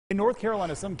In North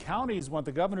Carolina, some counties want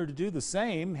the governor to do the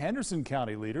same. Henderson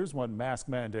County leaders want mask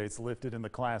mandates lifted in the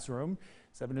classroom.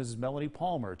 7 News' Melanie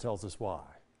Palmer tells us why.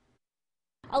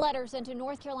 A letter sent to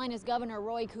North Carolina's Governor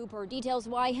Roy Cooper details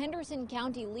why Henderson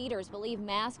County leaders believe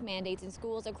mask mandates in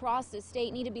schools across the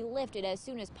state need to be lifted as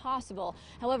soon as possible.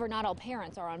 However, not all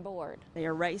parents are on board. They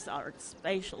erase our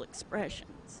facial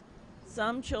expressions.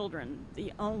 Some children,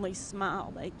 the only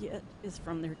smile they get is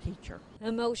from their teacher.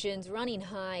 Emotions running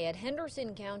high at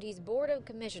Henderson County's Board of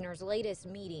Commissioners' latest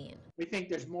meeting. We think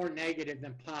there's more negative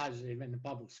than positive in the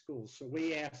public schools, so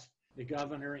we asked the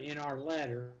governor in our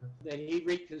letter that he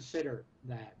reconsider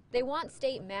that. They want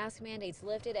state mask mandates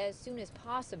lifted as soon as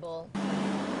possible,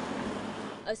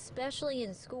 especially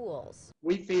in schools.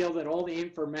 We feel that all the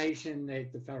information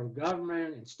that the federal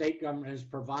government and state government has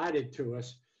provided to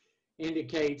us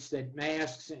indicates that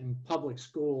masks in public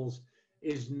schools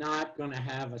is not going to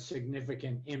have a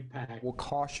significant impact. We'll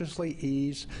cautiously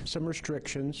ease some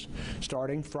restrictions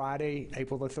starting Friday,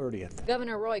 April the 30th.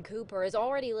 Governor Roy Cooper is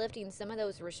already lifting some of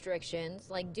those restrictions,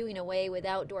 like doing away with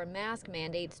outdoor mask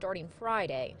mandates starting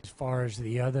Friday. As far as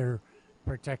the other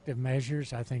protective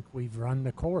measures, I think we've run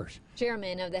the course.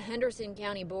 Chairman of the Henderson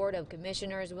County Board of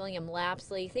Commissioners, William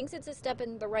Lapsley, thinks it's a step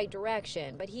in the right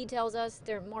direction, but he tells us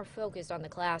they're more focused on the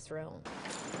classroom.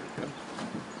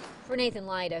 For Nathan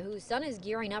Lyda, whose son is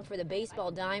gearing up for the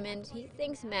baseball diamond, he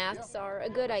thinks masks are a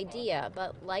good idea,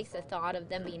 but likes the thought of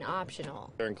them being optional.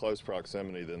 If they're in close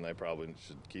proximity, then they probably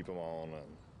should keep them on.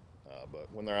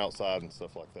 But when they're outside and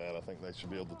stuff like that, I think they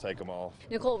should be able to take them off.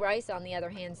 Nicole Rice, on the other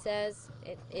hand, says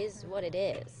it is what it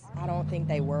is. I don't think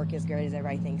they work as great as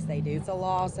everybody thinks they do. It's a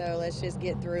law, so let's just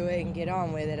get through it and get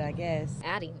on with it, I guess.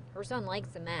 Adding, her son likes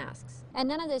the masks. And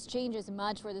none of this changes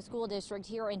much for the school district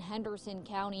here in Henderson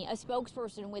County. A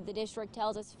spokesperson with the district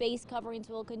tells us face coverings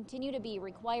will continue to be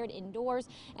required indoors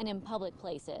and in public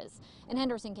places. In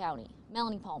Henderson County,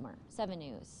 Melanie Palmer, 7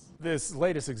 News. This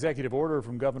latest executive order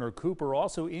from Governor Cooper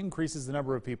also increases the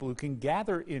number of people who can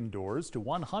gather indoors to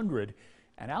 100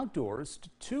 and outdoors to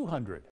 200.